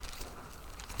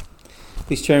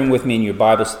Please turn with me in your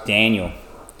Bibles to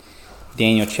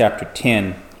Daniel chapter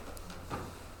 10.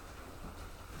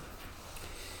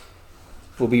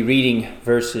 We'll be reading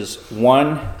verses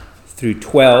 1 through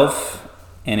 12,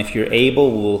 and if you're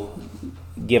able, we'll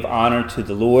give honor to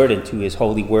the Lord and to His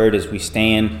holy word as we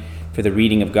stand for the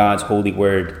reading of God's holy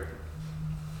word.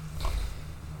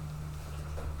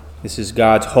 This is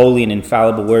God's holy and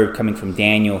infallible word coming from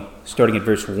Daniel, starting at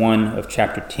verse 1 of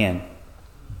chapter 10.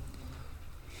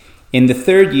 In the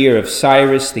 3rd year of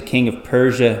Cyrus, the king of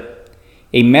Persia,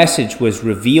 a message was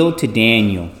revealed to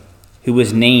Daniel, who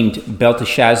was named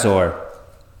Belteshazzar.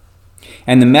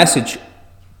 And the message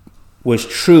was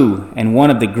true and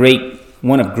one of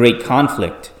great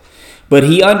conflict. But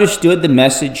he understood the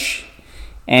message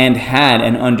and had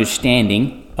an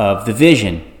understanding of the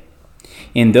vision.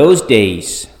 In those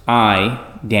days, I,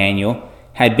 Daniel,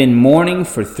 had been mourning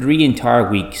for 3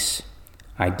 entire weeks.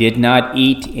 I did not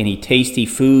eat any tasty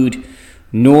food,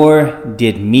 nor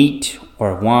did meat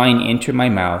or wine enter my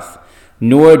mouth,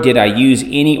 nor did I use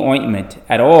any ointment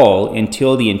at all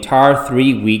until the entire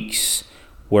 3 weeks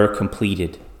were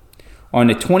completed. On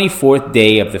the 24th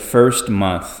day of the 1st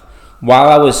month, while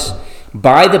I was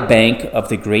by the bank of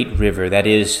the great river, that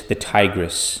is, the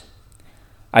Tigris,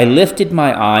 I lifted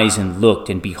my eyes and looked,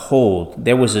 and behold,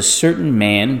 there was a certain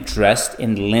man dressed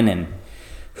in linen,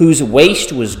 whose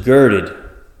waist was girded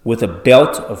with a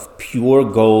belt of pure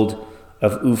gold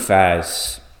of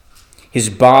Uphaz. His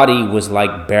body was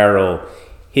like beryl.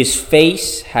 His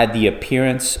face had the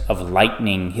appearance of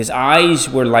lightning. His eyes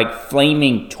were like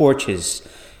flaming torches.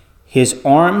 His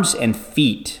arms and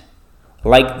feet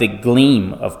like the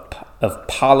gleam of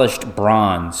polished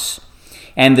bronze.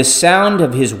 And the sound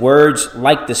of his words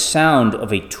like the sound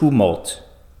of a tumult.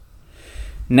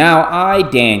 Now I,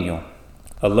 Daniel,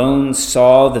 alone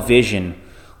saw the vision,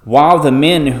 while the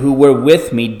men who were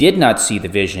with me did not see the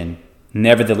vision.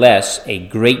 Nevertheless, a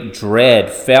great dread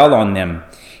fell on them,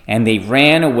 and they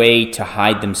ran away to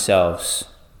hide themselves.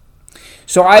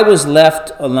 So I was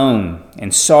left alone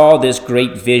and saw this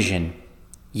great vision,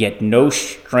 yet no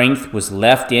strength was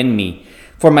left in me,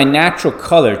 for my natural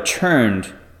color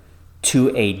turned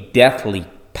to a deathly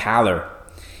pallor,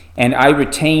 and I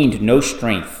retained no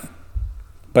strength.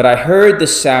 But I heard the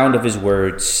sound of his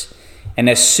words, and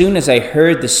as soon as I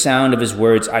heard the sound of his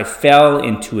words, I fell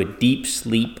into a deep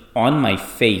sleep on my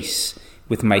face,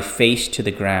 with my face to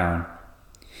the ground.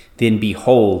 Then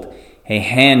behold, a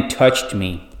hand touched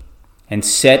me and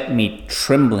set me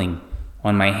trembling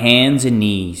on my hands and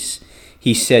knees.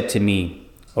 He said to me,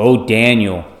 O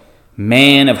Daniel,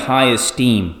 man of high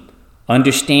esteem,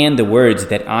 understand the words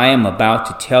that I am about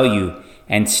to tell you,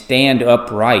 and stand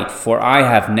upright, for I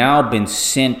have now been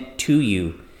sent to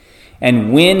you.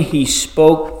 And when he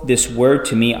spoke this word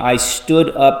to me, I stood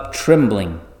up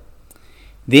trembling.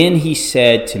 Then he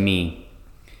said to me,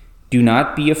 Do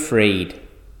not be afraid,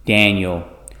 Daniel,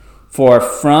 for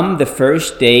from the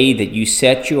first day that you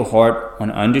set your heart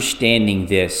on understanding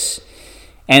this,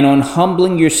 and on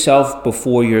humbling yourself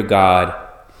before your God,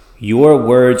 your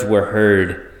words were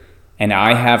heard, and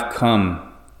I have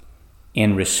come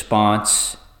in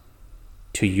response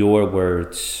to your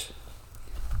words.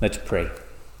 Let's pray.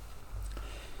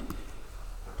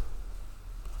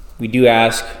 We do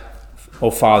ask,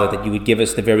 O Father, that you would give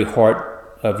us the very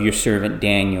heart of your servant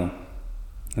Daniel,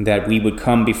 and that we would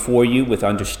come before you with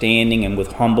understanding and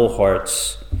with humble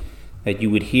hearts, that you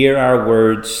would hear our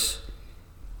words,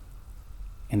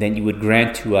 and that you would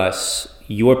grant to us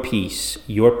your peace,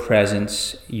 your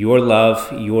presence, your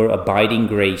love, your abiding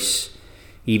grace,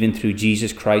 even through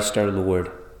Jesus Christ our Lord.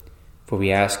 For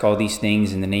we ask all these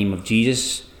things in the name of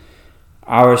Jesus,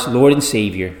 our Lord and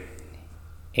Savior.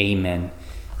 Amen.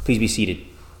 Please be seated.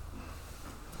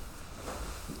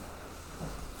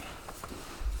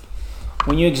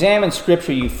 When you examine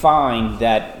Scripture, you find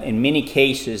that in many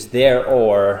cases there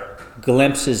are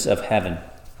glimpses of heaven.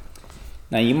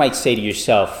 Now you might say to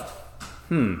yourself,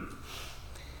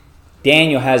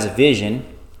 Daniel has a vision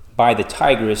by the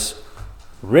Tigris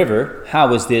River.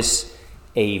 How is this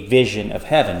a vision of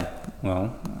heaven?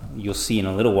 Well, you'll see in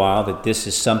a little while that this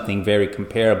is something very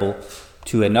comparable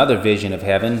to another vision of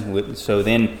heaven. So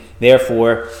then,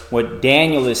 therefore, what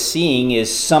Daniel is seeing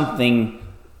is something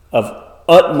of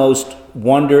utmost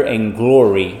wonder and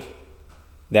glory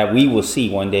that we will see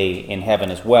one day in heaven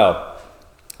as well.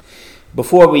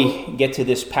 Before we get to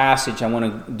this passage, I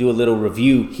want to do a little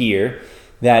review here,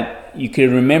 that you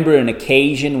can remember an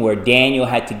occasion where Daniel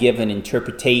had to give an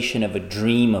interpretation of a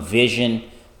dream, a vision.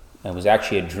 It was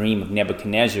actually a dream of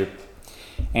Nebuchadnezzar.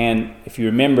 And if you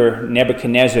remember,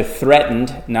 Nebuchadnezzar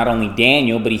threatened not only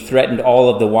Daniel, but he threatened all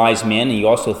of the wise men. He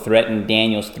also threatened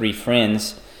Daniel's 3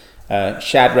 friends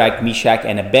Shadrach, Meshach,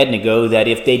 and Abednego, that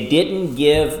if they didn't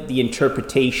give the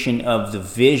interpretation of the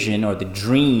vision or the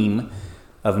dream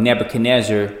of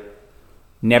Nebuchadnezzar,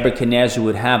 Nebuchadnezzar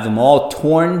would have them all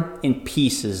torn in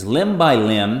pieces, limb by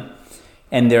limb,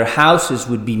 and their houses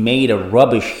would be made a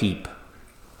rubbish heap.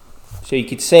 So you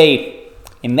could say,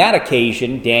 in that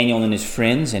occasion, Daniel and his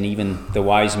friends, and even the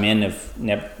wise men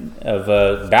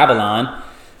of Babylon,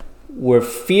 were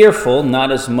fearful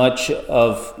not as much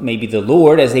of maybe the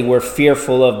Lord as they were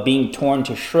fearful of being torn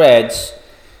to shreds.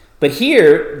 But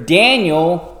here,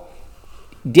 Daniel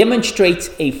demonstrates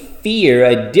a fear,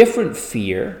 a different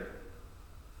fear.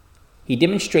 He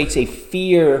demonstrates a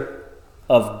fear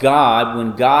of God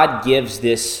when God gives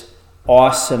this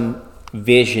awesome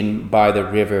vision by the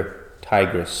river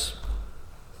Tigris.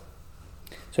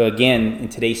 So again, in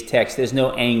today's text, there's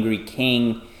no angry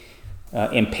king,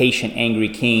 impatient, angry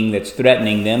king that's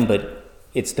threatening them, but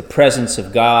it's the presence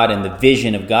of God and the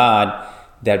vision of God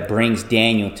that brings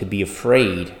Daniel to be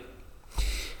afraid.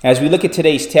 As we look at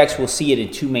today's text, we'll see it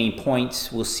in two main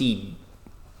points. We'll see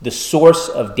the source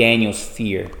of Daniel's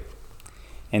fear.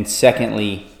 And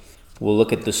secondly, we'll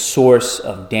look at the source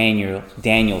of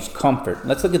Daniel's comfort.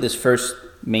 Let's look at this first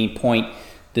main point,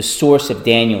 the source of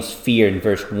Daniel's fear in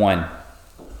verse 1.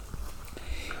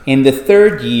 In the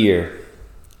 3rd year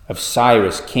of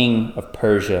Cyrus, king of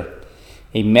Persia,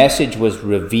 a message was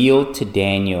revealed to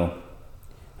Daniel,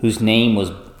 whose name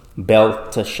was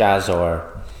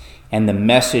Belteshazzar, and the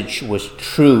message was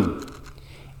true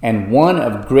and one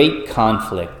of great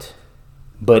conflict.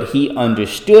 But he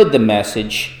understood the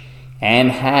message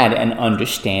and had an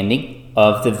understanding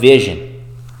of the vision.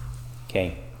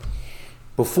 Okay.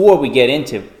 Before we get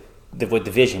into what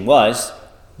the vision was,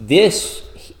 this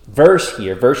verse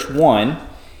here, verse 1,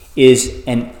 is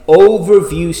an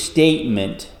overview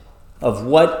statement of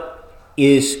what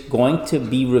is going to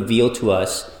be revealed to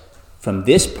us from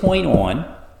this point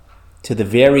on to the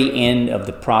very end of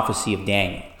the prophecy of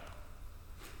Daniel.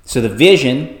 So the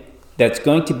vision that's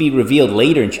going to be revealed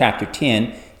later in chapter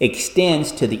 10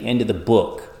 extends to the end of the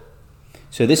book.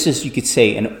 So this is, you could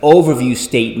say, an overview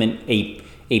statement, a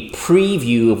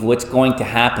preview of what's going to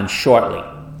happen shortly.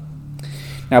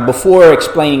 Now, before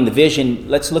explaining the vision,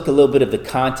 let's look a little bit of the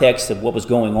context of what was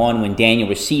going on when Daniel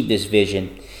received this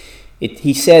vision.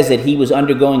 He says that he was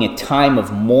undergoing a time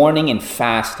of mourning and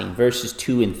fasting, verses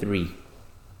 2 and 3.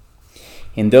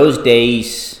 In those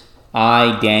days,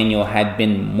 I, Daniel, had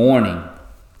been mourning.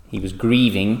 He was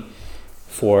grieving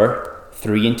for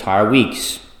 3 entire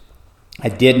weeks. I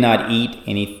did not eat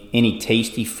any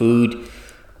tasty food,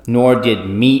 nor did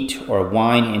meat or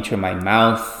wine enter my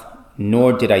mouth,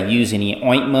 nor did I use any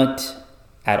ointment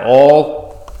at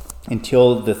all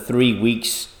until the 3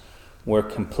 weeks were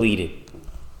completed.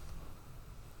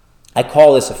 I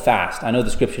call this a fast. I know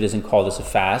the scripture doesn't call this a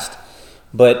fast,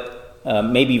 but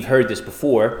maybe you've heard this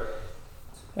before.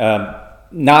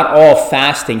 Not all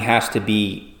fasting has to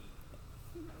be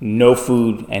no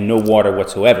food and no water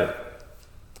whatsoever.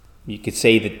 You could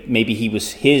say that maybe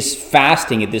his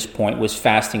fasting at this point was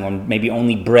fasting on maybe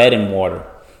only bread and water,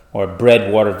 or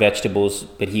bread, water, vegetables,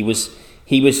 but he was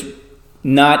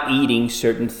not eating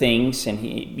certain things, and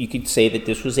you could say that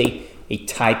this was a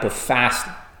type of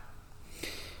fasting.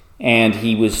 And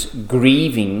he was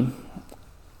grieving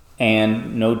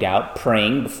and no doubt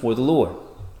praying before the Lord.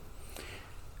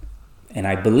 And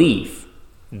I believe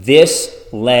this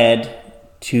led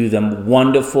to the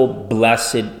wonderful,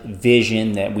 blessed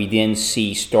vision that we then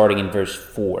see starting in verse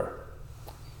 4.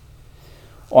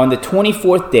 On the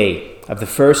 24th day of the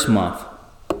first month,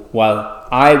 while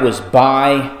I was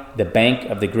by the bank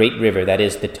of the great river, that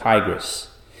is the Tigris,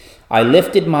 I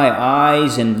lifted my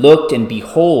eyes and looked, and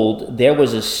behold, there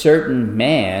was a certain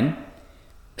man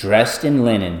dressed in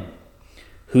linen,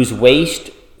 whose waist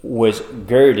was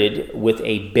girded with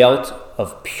a belt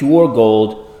of pure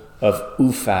gold of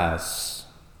Uphaz.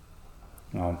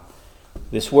 Now,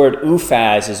 this word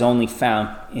Uphaz is only found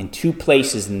in 2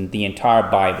 places in the entire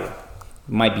Bible.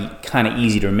 It might be kind of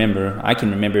easy to remember. I can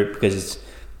remember it because it's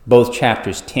both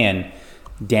chapters 10,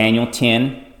 Daniel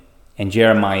 10 and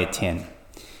Jeremiah 10.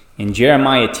 In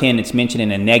Jeremiah 10, it's mentioned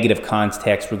in a negative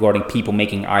context regarding people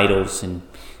making idols, and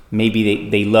maybe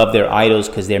they love their idols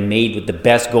because they're made with the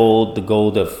best gold, the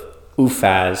gold of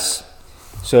Uphaz.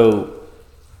 So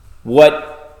what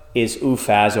is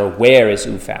Uphaz, or where is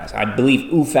Uphaz? I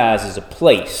believe Uphaz is a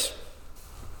place.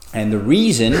 And the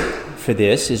reason for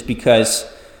this is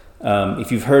because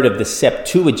if you've heard of the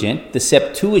Septuagint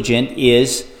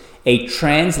is a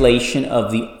translation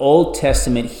of the Old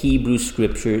Testament Hebrew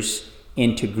scriptures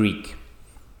into Greek.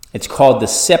 It's called the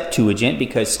Septuagint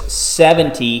because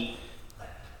 70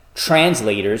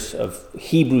 translators, of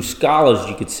Hebrew scholars,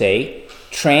 you could say,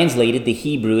 translated the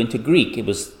Hebrew into Greek. It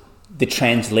was the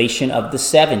translation of the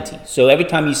 70. So every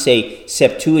time you say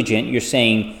Septuagint, you're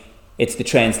saying it's the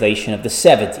translation of the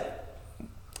 70.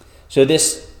 So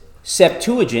this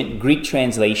Septuagint, Greek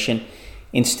translation,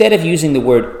 instead of using the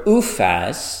word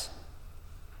Uphaz,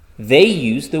 they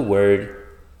use the word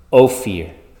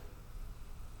Ophir.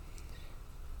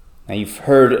 Now you've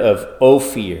heard of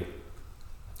Ophir.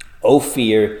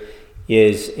 Ophir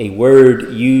is a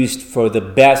word used for the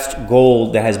best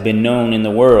gold that has been known in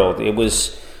the world. It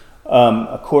was,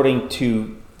 according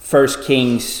to 1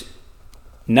 Kings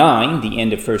 9, the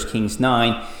end of 1 Kings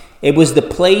 9, it was the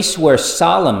place where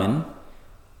Solomon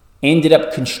ended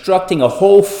up constructing a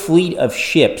whole fleet of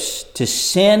ships to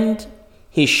send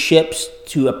his ships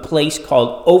to a place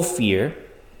called Ophir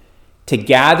to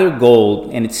gather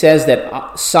gold. And it says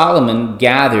that Solomon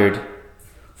gathered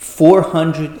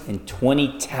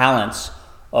 420 talents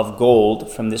of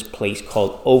gold from this place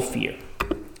called Ophir.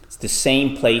 It's the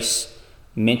same place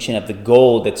mention of the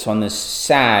gold that's on this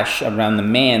sash around the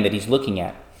man that he's looking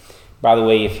at. By the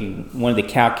way, if you wanted to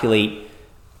calculate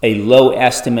a low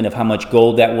estimate of how much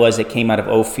gold that was that came out of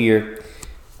Ophir,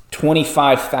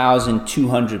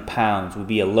 25,200 pounds would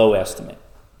be a low estimate.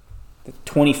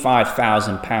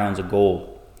 25,000 pounds of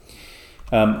gold.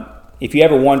 If you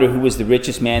ever wonder who was the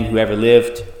richest man who ever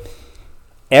lived,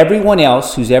 everyone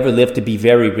else who's ever lived to be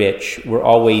very rich were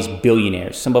always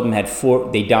billionaires. Some of them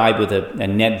they died with a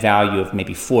net value of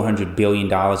maybe $400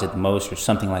 billion at the most, or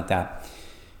something like that.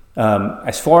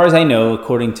 As far as I know,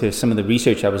 according to some of the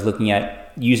research I was looking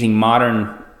at, using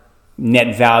modern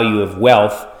net value of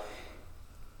wealth,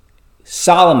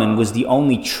 Solomon was the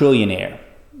only trillionaire.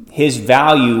 His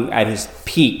value at his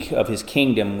peak of his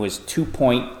kingdom was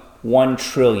 2.1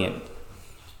 trillion.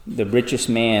 The richest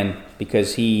man,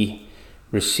 because he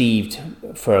received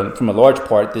from a large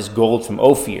part this gold from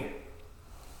Ophir.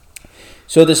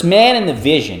 So this man in the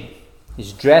vision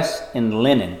is dressed in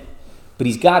linen, but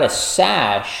he's got a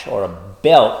sash or a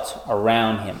belt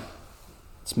around him.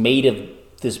 It's made of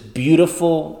this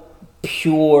beautiful,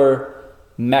 pure,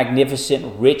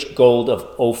 magnificent, rich gold of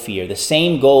Ophir. The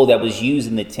same gold that was used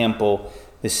in the temple,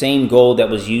 the same gold that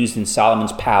was used in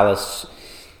Solomon's palace,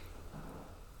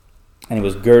 and it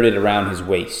was girded around his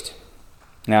waist.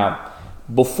 Now,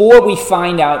 before we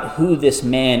find out who this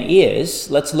man is,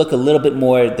 let's look a little bit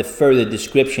more at the further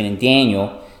description in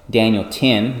Daniel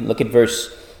 10. Look at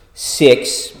verse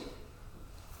 6.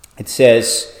 It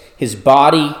says, his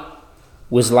body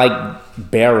was like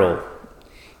beryl.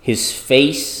 His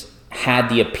face had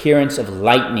the appearance of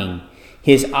lightning.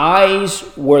 His eyes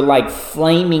were like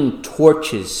flaming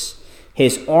torches.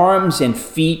 His arms and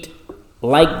feet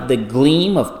like the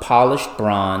gleam of polished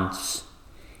bronze,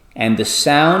 and the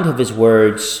sound of his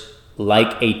words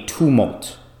like a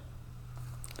tumult.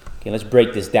 Okay, let's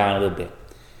break this down a little bit.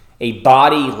 A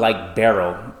body like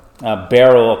beryl.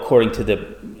 Beryl, according to the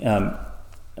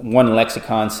one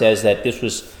lexicon, says that this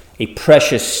was a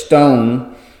precious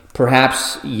stone,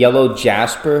 perhaps yellow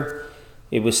jasper.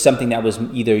 It was something that was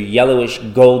either yellowish,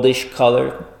 goldish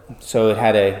color. So it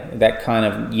had that kind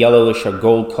of yellowish or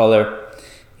gold color.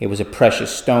 It was a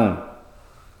precious stone.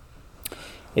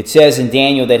 It says in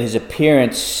Daniel that his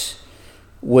appearance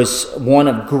was one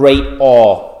of great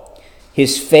awe.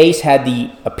 His face had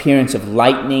the appearance of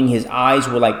lightning. His eyes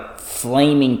were like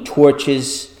flaming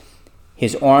torches.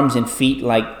 His arms and feet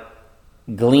like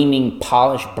gleaming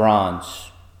polished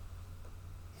bronze.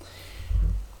 It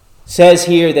says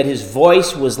here that his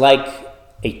voice was like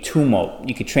a tumult.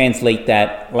 You could translate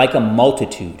that like a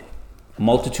multitude. A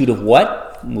multitude of what?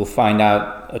 We'll find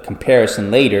out a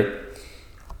comparison later.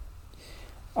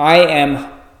 I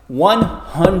am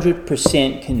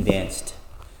 100% convinced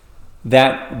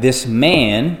that this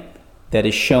man that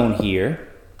is shown here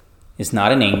is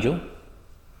not an angel,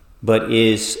 but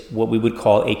is what we would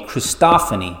call a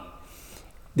Christophany.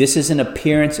 This is an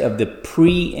appearance of the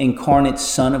pre-incarnate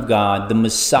Son of God, the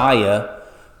Messiah,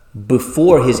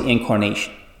 before his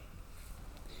incarnation.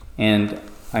 And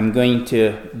I'm going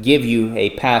to give you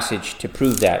a passage to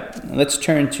prove that. Let's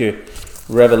turn to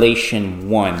Revelation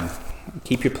 1.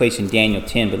 Keep your place in Daniel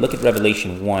 10, but look at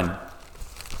Revelation 1.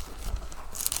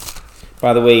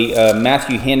 By the way,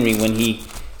 Matthew Henry, when he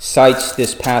cites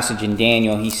this passage in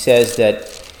Daniel, he says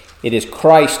that it is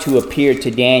Christ who appeared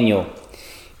to Daniel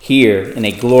here in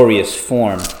a glorious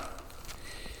form.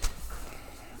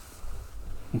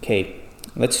 Okay,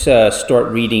 let's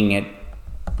start reading at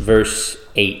verse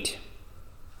 8.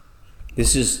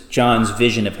 This is John's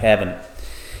vision of heaven.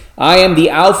 I am the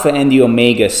Alpha and the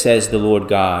Omega, says the Lord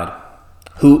God,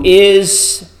 who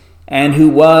is and who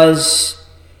was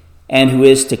and who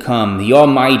is to come, the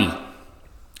Almighty.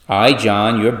 I,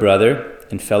 John, your brother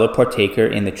and fellow partaker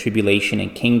in the tribulation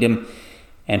and kingdom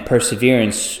and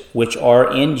perseverance which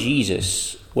are in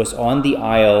Jesus, was on the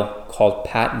isle called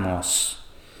Patmos,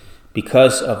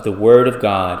 because of the word of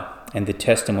God and the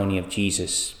testimony of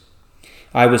Jesus.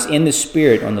 I was in the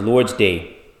Spirit on the Lord's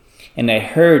day, and I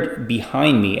heard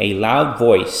behind me a loud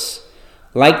voice,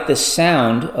 like the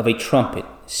sound of a trumpet,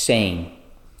 saying,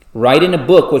 Write in a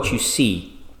book what you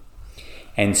see,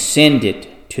 and send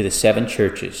it to the 7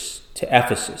 churches, to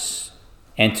Ephesus,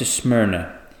 and to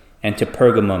Smyrna, and to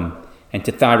Pergamum, and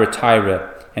to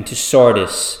Thyatira, and to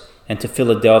Sardis, and to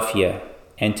Philadelphia,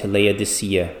 and to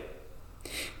Laodicea.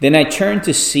 Then I turned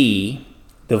to see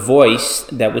the voice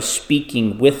that was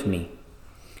speaking with me.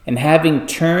 And having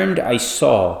turned, I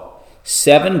saw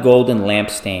 7 golden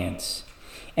lampstands.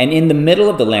 And in the middle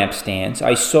of the lampstands,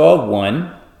 I saw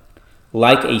one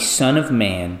like a son of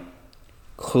man,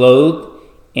 clothed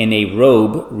in a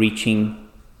robe reaching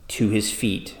to his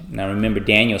feet. Now remember,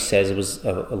 Daniel says it was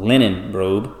a linen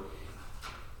robe.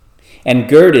 And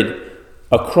girded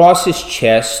across his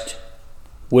chest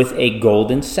with a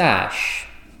golden sash.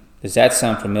 Does that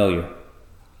sound familiar?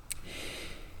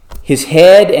 His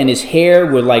head and his hair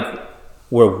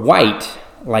were white,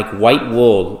 like white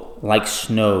wool, like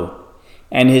snow,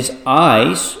 and his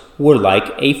eyes were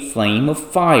like a flame of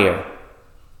fire.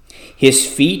 His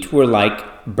feet were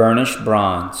like burnished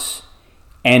bronze,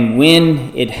 and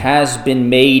when it has been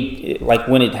made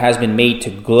to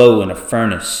glow in a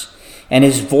furnace, and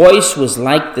his voice was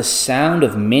like the sound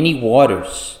of many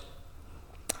waters.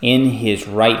 In his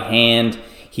right hand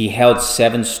he held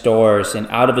 7 stars, and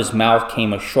out of his mouth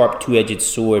came a sharp 2-edged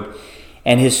sword,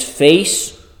 and his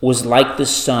face was like the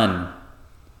sun,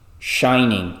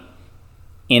 shining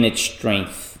in its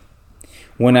strength.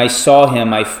 When I saw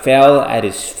him, I fell at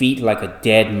his feet like a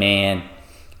dead man,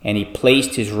 and he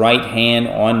placed his right hand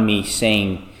on me,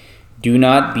 saying, Do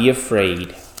not be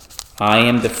afraid. I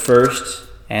am the first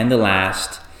and the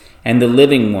last, and the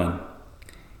living one.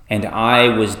 And I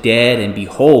was dead, and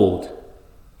behold,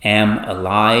 am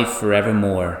alive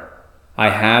forevermore. I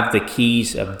have the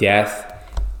keys of death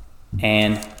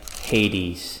and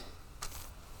Hades.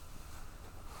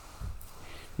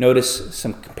 Notice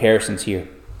some comparisons here.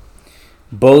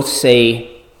 Both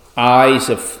say eyes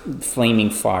of flaming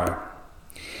fire.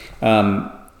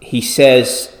 He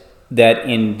says that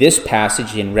in this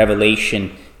passage in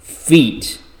Revelation,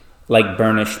 feet like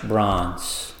burnished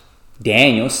bronze.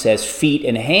 Daniel says feet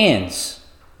and hands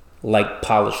like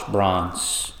polished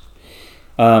bronze.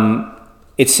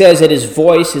 It says that his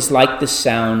voice is like the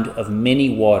sound of many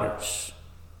waters.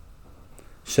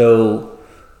 So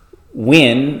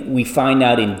when we find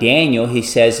out in Daniel, he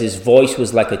says his voice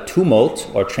was like a tumult,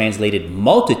 or translated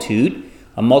multitude.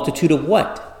 A multitude of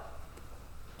what?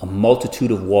 A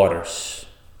multitude of waters.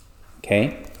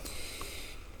 Okay?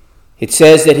 It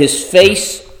says that his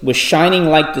face was shining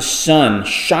like the sun,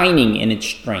 shining in its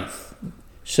strength.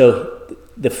 So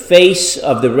the face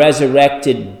of the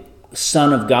resurrected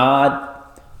Son of God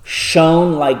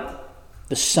shone like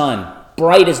the sun,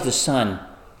 bright as the sun.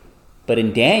 But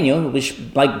in Daniel, it was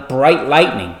like bright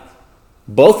lightning.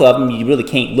 Both of them you really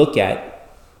can't look at,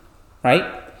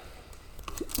 right?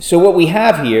 So what we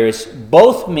have here is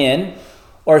both men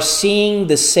are seeing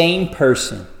the same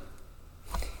person.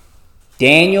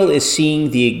 Daniel is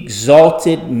seeing the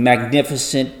exalted,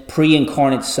 magnificent,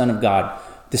 pre-incarnate Son of God,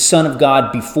 the Son of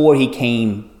God before he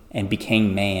came and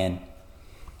became man.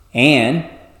 And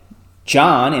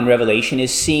John in Revelation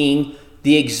is seeing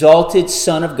the exalted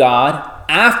Son of God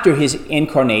after his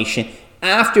incarnation,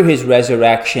 after his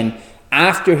resurrection,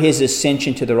 after his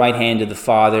ascension to the right hand of the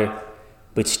Father,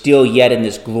 but still yet in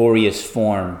this glorious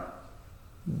form.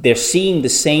 They're seeing the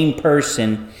same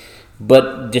person,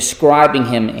 but describing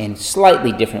him in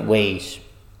slightly different ways.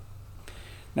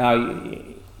 Now,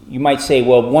 you might say,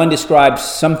 well, one describes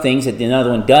some things that the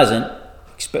other one doesn't.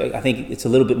 I think it's a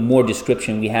little bit more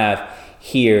description we have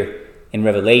here in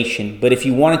Revelation. But if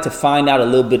you wanted to find out a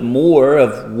little bit more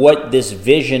of what this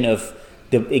vision of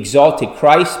the exalted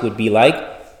Christ would be like,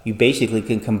 you basically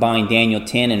can combine Daniel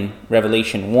 10 and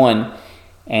Revelation 1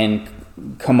 and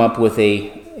come up with a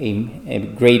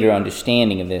greater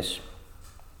understanding of this.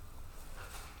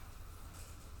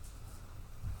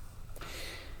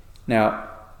 Now,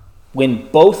 when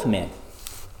both men,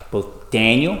 both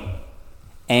Daniel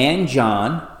and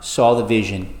John, saw the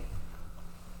vision,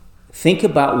 think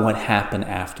about what happened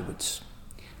afterwards.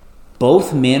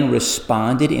 Both men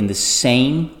responded in the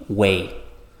same way.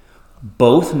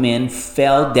 Both men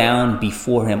fell down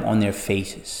before him on their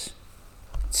faces.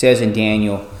 It says in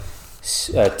Daniel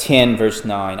 10, verse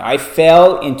 9. I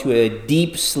fell into a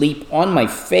deep sleep on my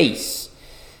face,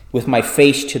 with my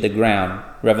face to the ground.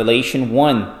 Revelation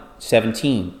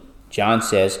 1:17. John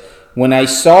says, when I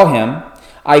saw him,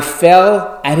 I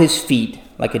fell at his feet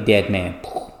like a dead man.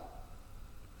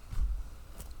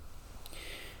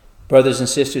 Brothers and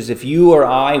sisters, if you or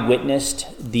I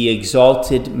witnessed the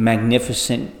exalted,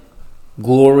 magnificent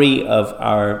glory of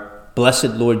our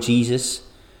blessed Lord Jesus,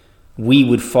 we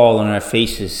would fall on our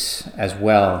faces as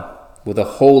well with a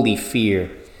holy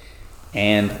fear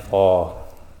and awe.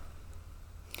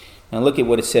 Now look at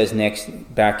what it says next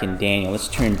back in Daniel. Let's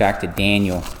turn back to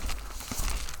Daniel.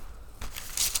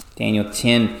 Daniel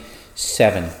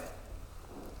 10:7.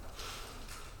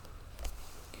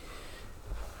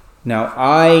 Now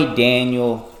I,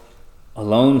 Daniel,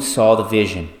 alone saw the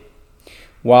vision,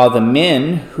 while the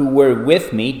men who were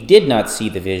with me did not see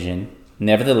the vision.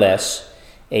 Nevertheless,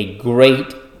 a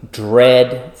great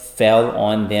dread fell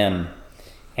on them,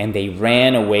 and they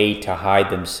ran away to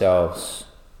hide themselves.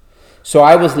 So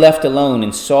I was left alone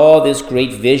and saw this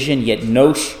great vision, yet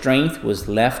no strength was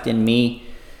left in me,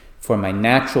 for my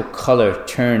natural color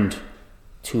turned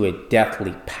to a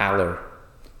deathly pallor.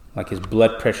 Like his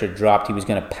blood pressure dropped, he was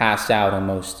going to pass out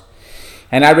almost.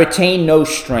 And I retained no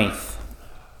strength.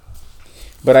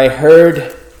 But I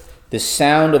heard the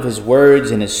sound of his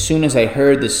words, and as soon as I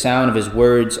heard the sound of his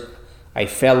words, I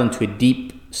fell into a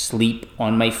deep sleep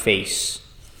on my face,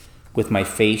 with my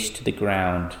face to the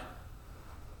ground.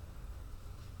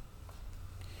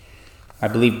 I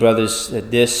believe, brothers,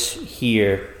 that this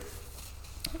here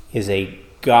is a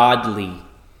godly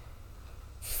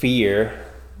fear,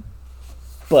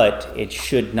 but it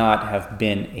should not have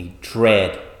been a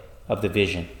dread of the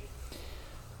vision.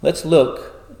 Let's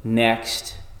look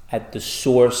next at the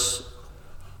source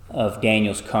of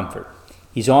Daniel's comfort.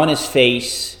 He's on his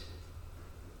face.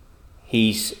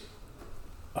 He's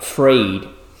afraid.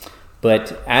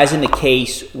 But as in the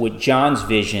case with John's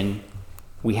vision,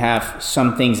 we have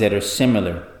some things that are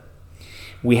similar.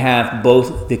 We have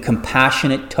both the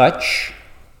compassionate touch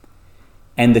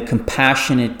and the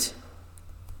compassionate,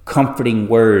 comforting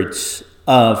words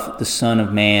of the Son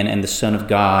of Man and the Son of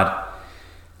God.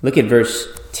 Look at verse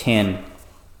 10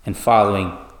 and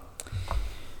following.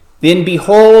 Then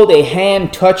behold, a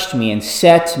hand touched me and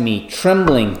set me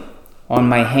trembling on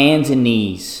my hands and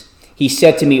knees. He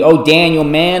said to me, O Daniel,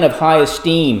 man of high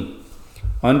esteem,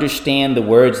 understand the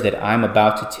words that I'm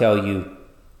about to tell you,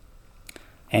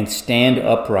 and stand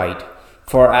upright,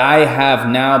 for I have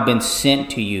now been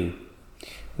sent to you.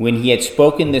 When he had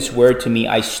spoken this word to me,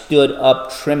 I stood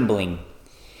up trembling.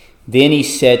 Then he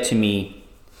said to me,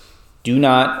 do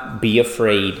not be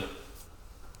afraid,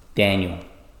 Daniel.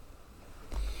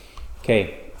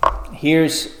 Okay,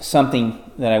 here's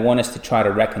something that I want us to try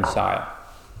to reconcile.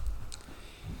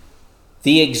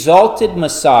 The exalted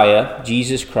Messiah,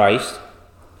 Jesus Christ,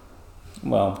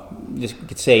 well, you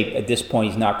could say at this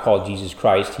point he's not called Jesus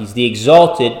Christ. He's the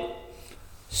exalted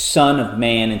Son of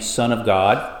Man and Son of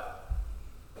God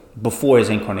before his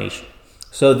incarnation.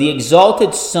 So the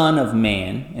exalted Son of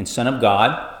Man and Son of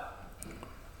God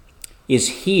is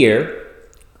here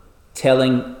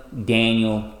telling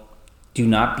Daniel, do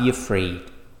not be afraid.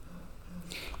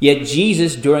 Yet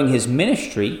Jesus, during his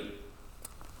ministry,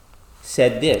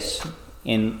 said this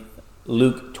in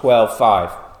Luke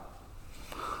 12:5.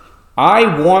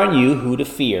 I warn you who to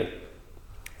fear.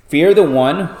 Fear the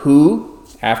one who,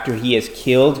 after he has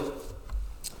killed,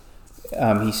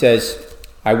 he says,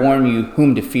 I warn you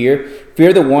whom to fear.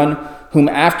 Fear the one whom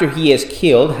after he has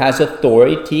killed has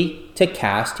authority to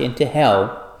cast into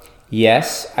hell.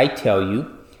 Yes, I tell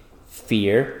you,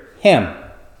 fear him.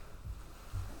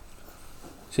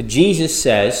 So Jesus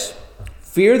says,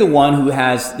 fear the one who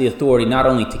has the authority not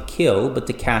only to kill, but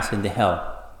to cast into hell.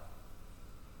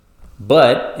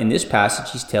 But in this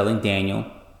passage, he's telling Daniel,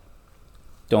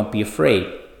 don't be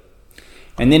afraid.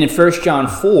 And then in 1 John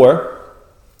 4,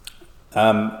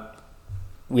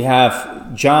 we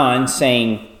have John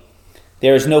saying,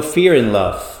 there is no fear in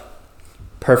love.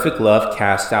 Perfect love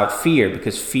casts out fear,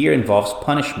 because fear involves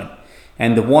punishment.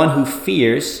 And the one who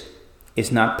fears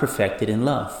is not perfected in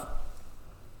love.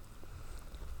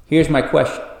 Here's my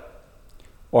question.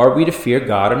 Are we to fear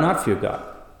God or not fear God?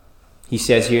 He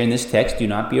says here in this text, do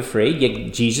not be afraid.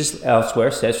 Yet Jesus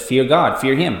elsewhere says, fear God,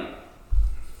 fear him.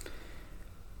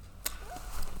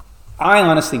 I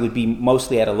honestly would be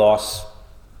mostly at a loss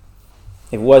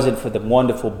if it wasn't for the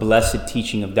wonderful, blessed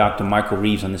teaching of Dr. Michael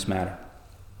Reeves on this matter.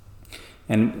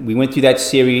 And we went through that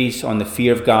series on the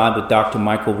fear of God with Dr.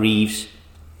 Michael Reeves.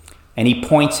 And he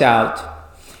points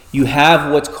out, you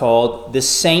have what's called the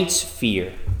saints'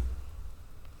 fear.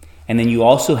 And then you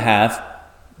also have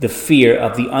the fear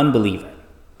of the unbeliever,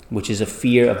 which is a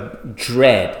fear of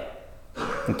dread.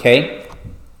 Okay?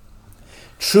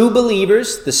 True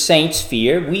believers, the saints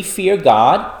fear. We fear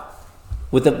God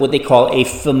with what they call a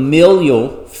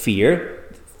familial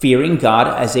fear, fearing God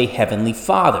as a heavenly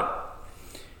Father.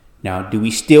 Now, do we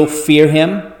still fear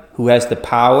him who has the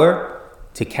power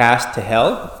to cast to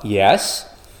hell? Yes.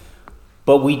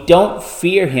 But we don't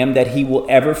fear him that he will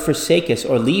ever forsake us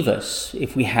or leave us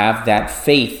if we have that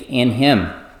faith in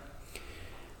him.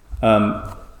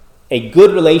 A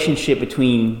good relationship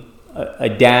between a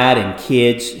dad and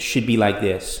kids should be like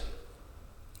this.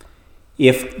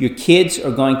 If your kids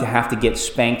are going to have to get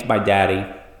spanked by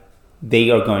daddy,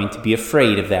 they are going to be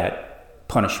afraid of that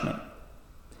punishment.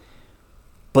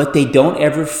 But they don't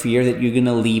ever fear that you're going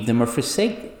to leave them or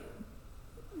forsake them.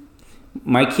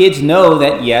 My kids know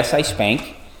that, yes, I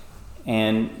spank,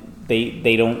 and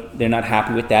they're not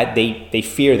happy with that. They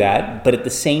fear that, but at the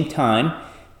same time,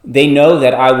 they know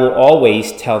that I will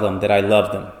always tell them that I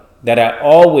love them, that I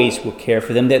always will care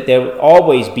for them, that they'll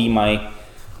always be my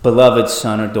beloved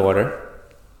son or daughter.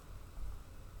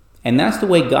 And that's the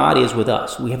way God is with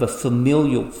us. We have a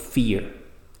familial fear.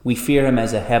 We fear him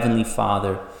as a heavenly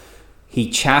Father. He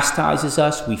chastises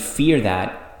us. We fear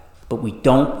that, but we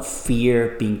don't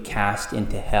fear being cast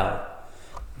into hell.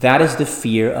 That is the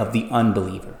fear of the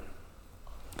unbeliever.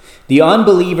 The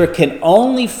unbeliever can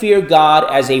only fear God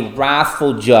as a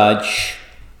wrathful judge,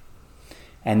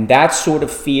 and that sort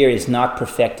of fear is not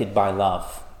perfected by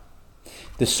love.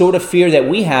 The sort of fear that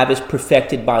we have is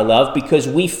perfected by love because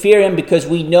we fear him because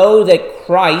we know that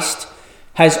Christ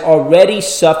has already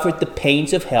suffered the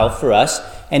pains of hell for us,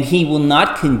 and he will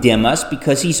not condemn us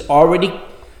because he's already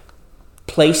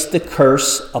placed the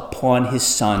curse upon his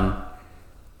Son,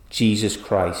 Jesus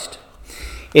Christ.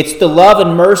 It's the love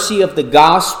and mercy of the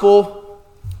gospel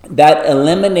that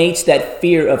eliminates that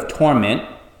fear of torment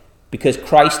because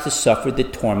Christ has suffered the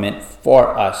torment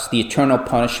for us, the eternal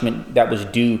punishment that was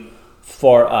due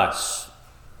for us.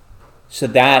 So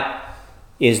that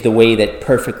is the way that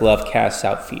perfect love casts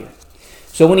out fear.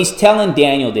 So when he's telling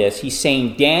Daniel this, he's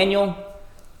saying, Daniel,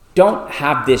 don't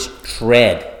have this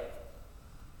dread.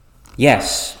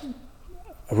 Yes,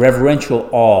 a reverential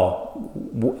awe,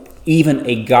 even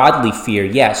a godly fear,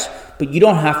 yes, but you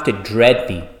don't have to dread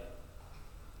me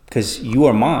because you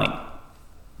are mine.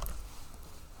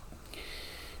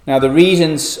 Now, the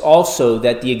reasons also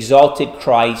that the exalted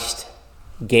Christ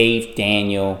gave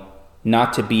Daniel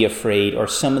not to be afraid are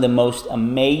some of the most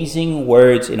amazing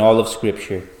words in all of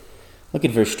Scripture. Look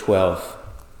at verse 12.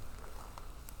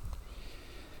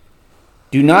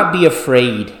 Do not be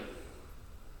afraid,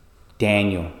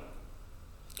 Daniel,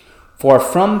 for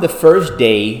from the first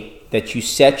day that you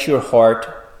set your heart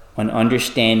on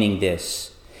understanding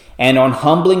this and on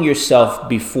humbling yourself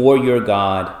before your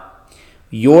God,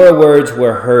 your words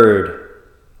were heard,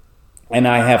 and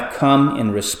I have come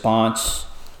in response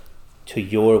to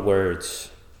your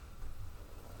words.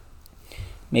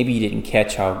 Maybe you didn't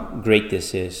catch how great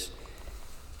this is.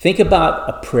 Think about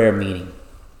a prayer meeting.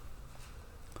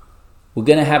 We're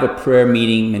going to have a prayer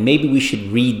meeting, and maybe we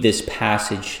should read this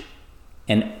passage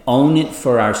and own it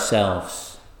for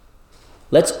ourselves.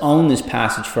 Let's own this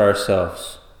passage for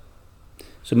ourselves.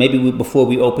 So maybe before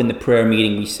we open the prayer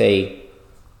meeting, we say,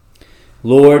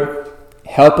 Lord,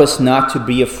 help us not to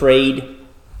be afraid.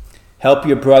 Help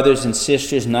your brothers and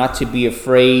sisters not to be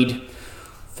afraid.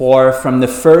 For from the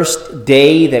first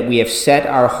day that we have set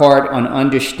our heart on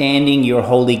understanding your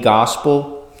holy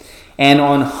gospel and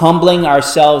on humbling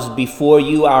ourselves before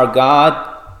you, our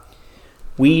God,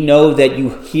 we know that you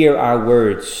hear our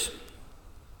words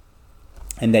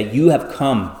and that you have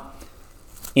come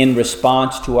in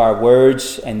response to our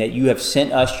words and that you have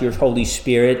sent us your Holy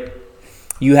Spirit.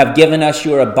 You have given us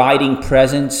your abiding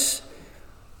presence.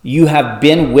 You have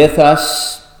been with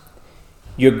us.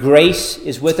 Your grace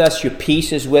is with us. Your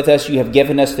peace is with us. You have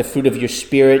given us the fruit of your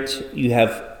Spirit. You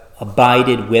have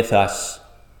abided with us.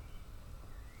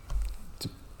 It's a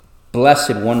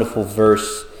blessed, wonderful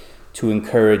verse to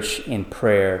encourage in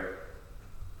prayer.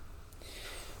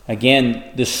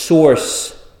 Again, the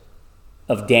source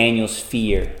of Daniel's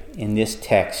fear in this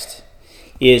text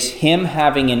is him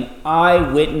having an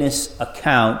eyewitness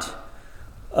account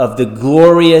of the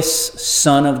glorious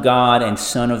Son of God and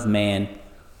Son of Man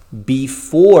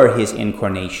before his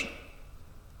incarnation.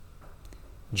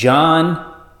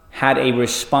 John had a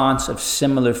response of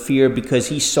similar fear because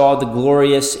he saw the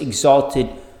glorious, exalted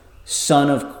Son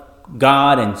of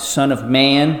God and Son of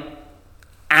Man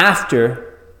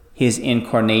after his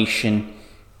incarnation,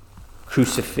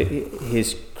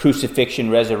 his crucifixion,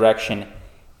 resurrection,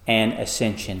 and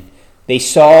ascension. They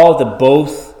saw the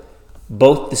both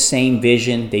both the same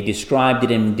vision. They described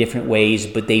it in different ways,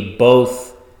 but they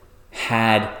both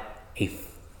had a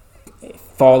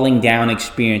falling down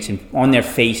experience on their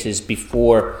faces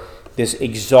before this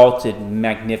exalted,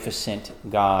 magnificent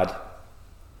God.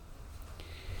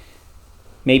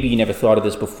 Maybe you never thought of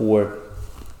this before.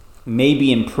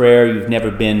 Maybe in prayer you've never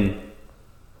been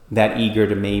that eager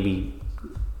to maybe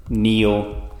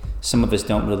kneel. Some of us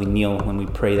don't really kneel when we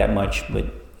pray that much, but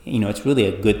it's really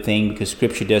a good thing because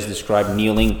Scripture does describe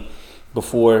kneeling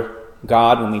before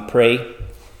God when we pray.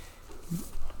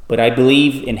 But I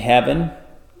believe in heaven,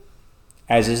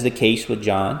 as is the case with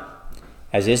John,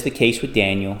 as is the case with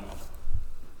Daniel,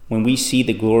 when we see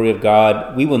the glory of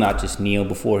God, we will not just kneel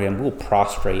before Him, we'll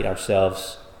prostrate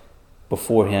ourselves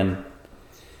before Him.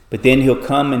 But then He'll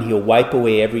come and He'll wipe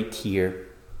away every tear.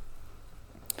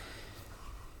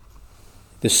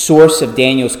 The source of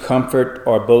Daniel's comfort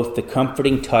are both the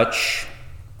comforting touch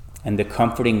and the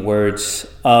comforting words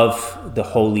of the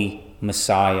Holy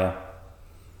Messiah.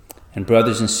 And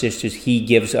brothers and sisters, He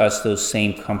gives us those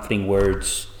same comforting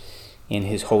words in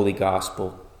His holy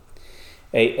gospel.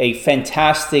 A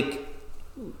fantastic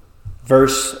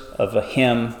verse of a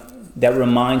hymn that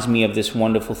reminds me of this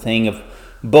wonderful thing of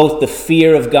both the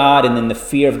fear of God and then the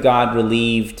fear of God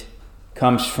relieved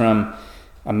comes from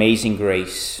Amazing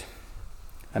Grace.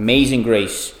 Amazing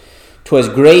grace. 'Twas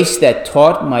grace that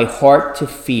taught my heart to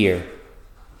fear,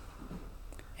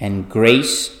 and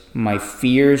grace my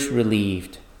fears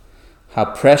relieved. How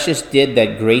precious did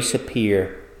that grace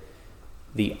appear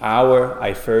the hour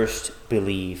I first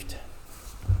believed.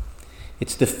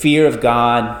 It's the fear of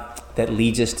God that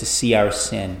leads us to see our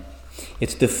sin.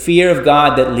 It's the fear of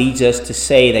God that leads us to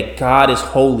say that God is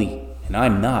holy and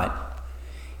I'm not.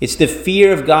 It's the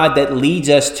fear of God that leads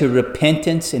us to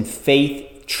repentance and faith.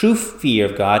 True fear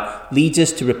of God leads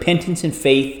us to repentance and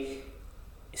faith,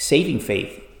 saving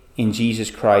faith in Jesus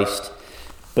Christ.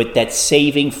 But that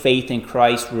saving faith in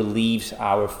Christ relieves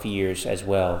our fears as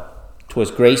well.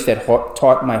 'Twas grace that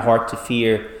taught my heart to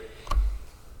fear,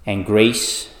 and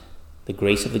grace, the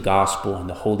grace of the gospel and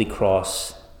the holy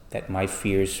cross, that my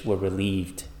fears were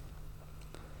relieved.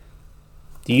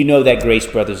 Do you know that grace,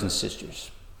 brothers and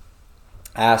sisters?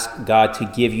 Ask God to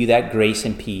give you that grace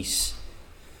and peace.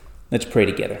 Let's pray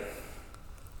together.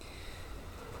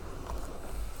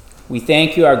 We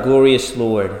thank you, our glorious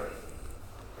Lord.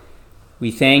 We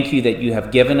thank you that you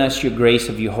have given us your grace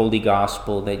of your holy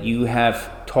gospel, that you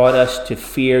have taught us to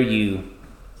fear you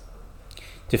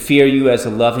as a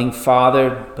loving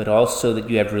Father, but also that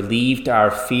you have relieved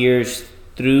our fears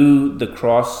through the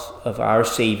cross of our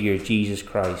Savior, Jesus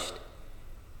Christ.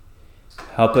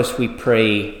 Help us, we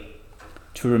pray,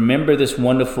 to remember this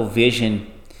wonderful vision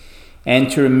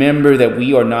and to remember that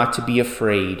we are not to be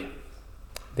afraid,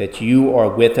 that you are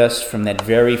with us from that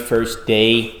very first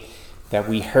day that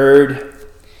we heard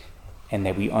and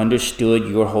that we understood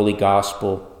your holy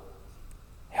gospel.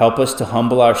 Help us to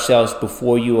humble ourselves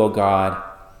before you, O God,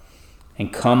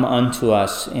 and come unto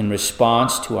us in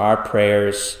response to our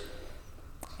prayers.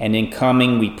 And in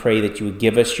coming, we pray that you would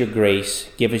give us your grace,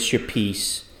 give us your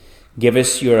peace, give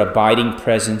us your abiding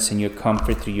presence and your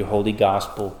comfort through your holy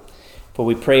gospel. For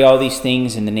we pray all these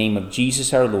things in the name of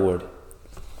Jesus our Lord.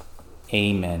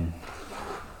 Amen.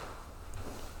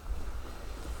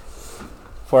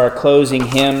 For our closing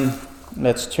hymn,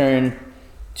 let's turn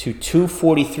to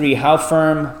 243, How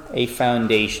Firm a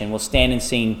Foundation. We'll stand and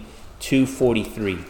sing 243.